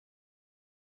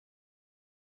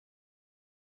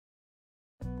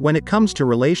When it comes to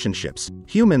relationships,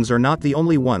 humans are not the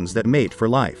only ones that mate for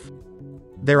life.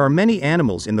 There are many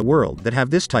animals in the world that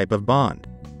have this type of bond.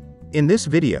 In this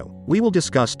video, we will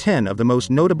discuss 10 of the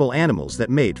most notable animals that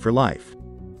mate for life.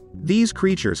 These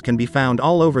creatures can be found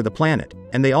all over the planet,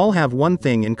 and they all have one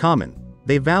thing in common: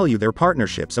 they value their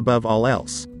partnerships above all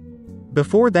else.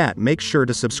 Before that, make sure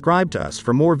to subscribe to us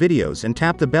for more videos and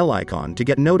tap the bell icon to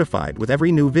get notified with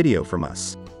every new video from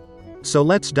us. So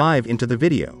let's dive into the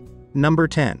video. Number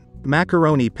 10.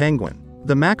 Macaroni penguin.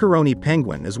 The macaroni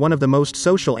penguin is one of the most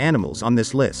social animals on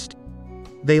this list.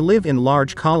 They live in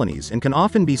large colonies and can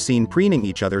often be seen preening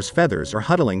each other's feathers or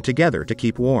huddling together to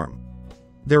keep warm.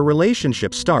 Their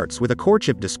relationship starts with a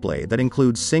courtship display that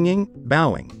includes singing,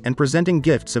 bowing, and presenting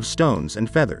gifts of stones and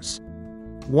feathers.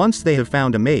 Once they have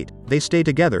found a mate, they stay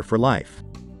together for life.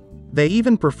 They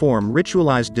even perform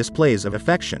ritualized displays of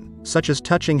affection, such as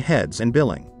touching heads and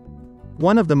billing.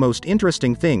 One of the most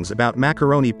interesting things about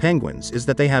macaroni penguins is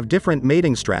that they have different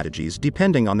mating strategies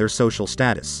depending on their social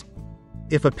status.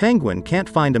 If a penguin can't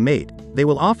find a mate, they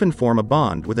will often form a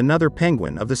bond with another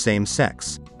penguin of the same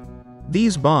sex.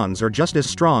 These bonds are just as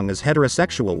strong as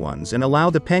heterosexual ones and allow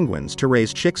the penguins to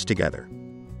raise chicks together.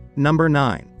 Number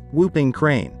 9. Whooping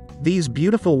crane. These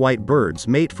beautiful white birds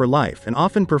mate for life and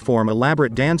often perform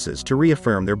elaborate dances to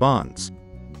reaffirm their bonds.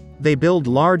 They build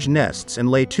large nests and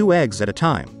lay 2 eggs at a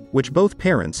time, which both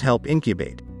parents help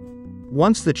incubate.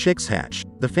 Once the chicks hatch,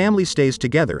 the family stays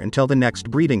together until the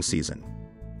next breeding season.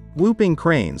 Whooping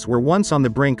cranes were once on the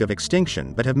brink of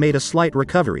extinction but have made a slight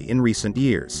recovery in recent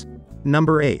years.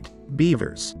 Number 8.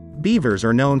 Beavers. Beavers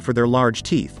are known for their large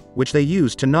teeth, which they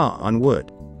use to gnaw on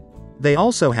wood. They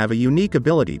also have a unique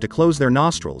ability to close their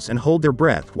nostrils and hold their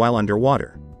breath while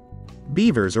underwater.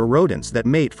 Beavers are rodents that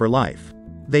mate for life.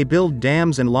 They build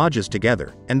dams and lodges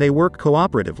together, and they work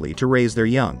cooperatively to raise their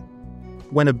young.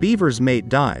 When a beaver's mate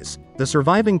dies, the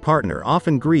surviving partner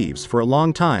often grieves for a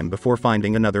long time before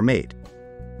finding another mate.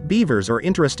 Beavers are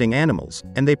interesting animals,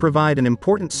 and they provide an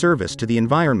important service to the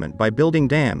environment by building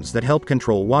dams that help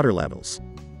control water levels.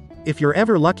 If you're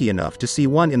ever lucky enough to see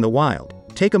one in the wild,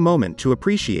 take a moment to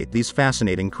appreciate these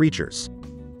fascinating creatures.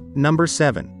 Number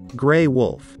 7. Gray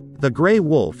wolf. The gray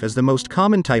wolf is the most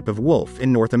common type of wolf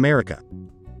in North America.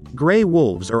 Gray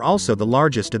wolves are also the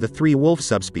largest of the 3 wolf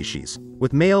subspecies,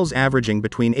 with males averaging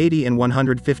between 80 and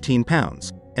 115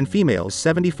 pounds, and females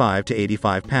 75 to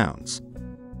 85 pounds.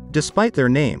 Despite their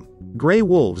name, gray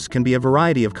wolves can be a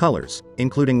variety of colors,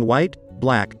 including white,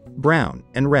 black, brown,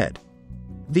 and red.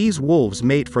 These wolves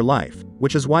mate for life,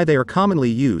 which is why they are commonly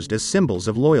used as symbols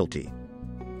of loyalty.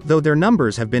 Though their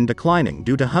numbers have been declining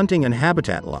due to hunting and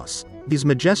habitat loss, these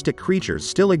majestic creatures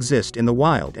still exist in the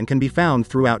wild and can be found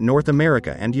throughout North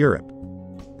America and Europe.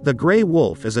 The gray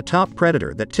wolf is a top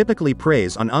predator that typically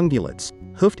preys on ungulates,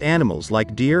 hoofed animals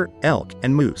like deer, elk,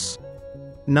 and moose.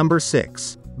 Number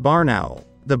 6. Barn owl.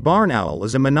 The barn owl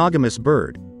is a monogamous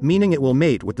bird, meaning it will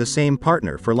mate with the same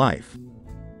partner for life.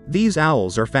 These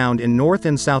owls are found in North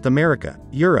and South America,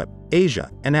 Europe,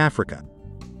 Asia, and Africa.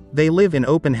 They live in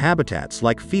open habitats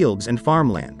like fields and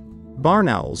farmland. Barn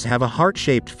owls have a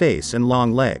heart-shaped face and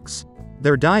long legs.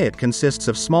 Their diet consists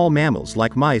of small mammals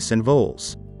like mice and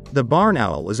voles. The barn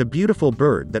owl is a beautiful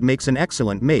bird that makes an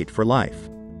excellent mate for life.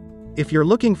 If you're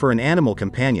looking for an animal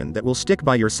companion that will stick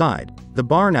by your side, the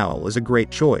barn owl is a great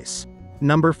choice.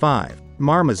 Number 5.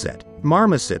 Marmoset.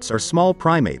 Marmosets are small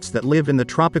primates that live in the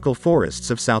tropical forests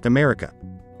of South America.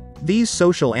 These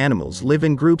social animals live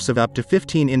in groups of up to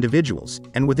 15 individuals,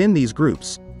 and within these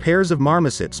groups, pairs of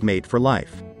marmosets mate for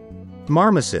life.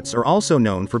 Marmosets are also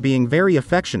known for being very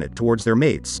affectionate towards their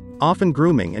mates, often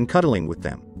grooming and cuddling with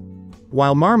them.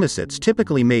 While marmosets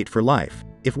typically mate for life,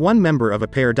 if one member of a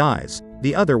pair dies,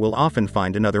 the other will often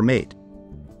find another mate.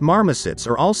 Marmosets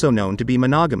are also known to be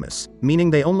monogamous, meaning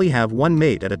they only have one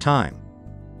mate at a time.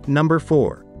 Number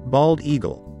 4. Bald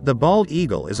eagle. The bald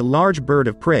eagle is a large bird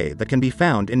of prey that can be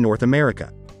found in North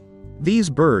America.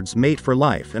 These birds mate for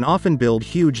life and often build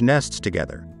huge nests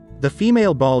together. The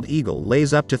female bald eagle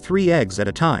lays up to 3 eggs at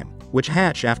a time, which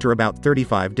hatch after about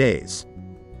 35 days.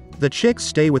 The chicks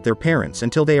stay with their parents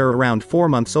until they are around 4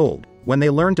 months old, when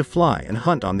they learn to fly and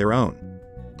hunt on their own.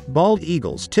 Bald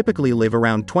eagles typically live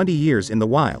around 20 years in the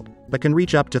wild, but can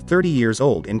reach up to 30 years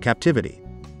old in captivity.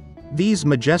 These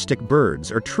majestic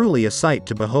birds are truly a sight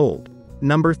to behold.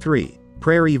 Number 3.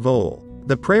 Prairie vole.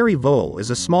 The prairie vole is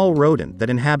a small rodent that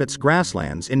inhabits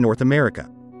grasslands in North America.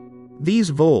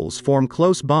 These voles form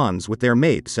close bonds with their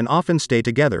mates and often stay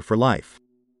together for life.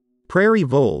 Prairie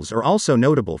voles are also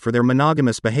notable for their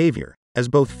monogamous behavior, as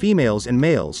both females and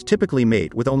males typically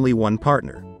mate with only one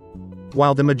partner.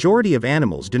 While the majority of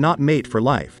animals do not mate for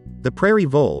life, the prairie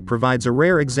vole provides a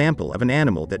rare example of an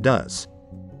animal that does.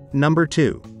 Number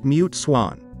 2. Mute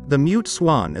swan. The mute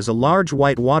swan is a large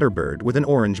white water bird with an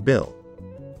orange bill.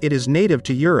 It is native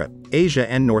to Europe, Asia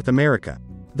and North America.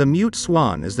 The mute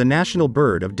swan is the national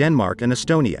bird of Denmark and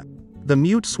Estonia. The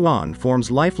mute swan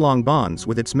forms lifelong bonds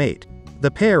with its mate.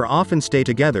 The pair often stay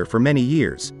together for many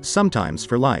years, sometimes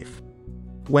for life.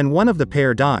 When one of the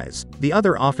pair dies, the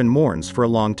other often mourns for a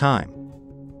long time.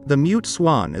 The mute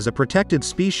swan is a protected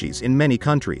species in many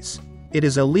countries. It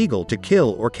is illegal to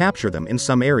kill or capture them in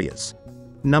some areas.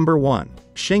 Number 1.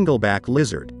 Shingleback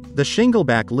lizard. The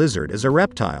shingleback lizard is a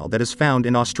reptile that is found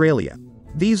in Australia.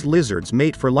 These lizards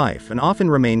mate for life and often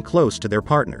remain close to their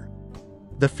partner.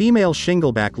 The female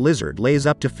shingleback lizard lays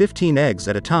up to 15 eggs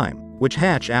at a time, which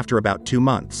hatch after about 2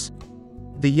 months.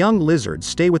 The young lizards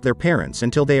stay with their parents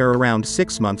until they are around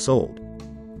 6 months old.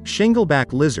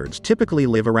 Shingleback lizards typically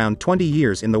live around 20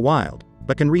 years in the wild,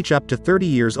 but can reach up to 30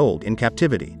 years old in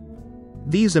captivity.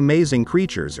 These amazing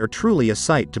creatures are truly a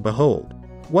sight to behold.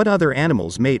 What other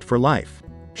animals mate for life?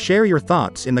 Share your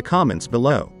thoughts in the comments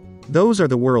below. Those are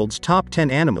the world's top 10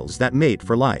 animals that mate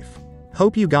for life.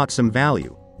 Hope you got some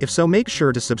value. If so, make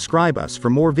sure to subscribe us for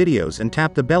more videos and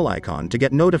tap the bell icon to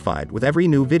get notified with every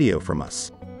new video from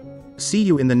us. See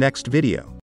you in the next video.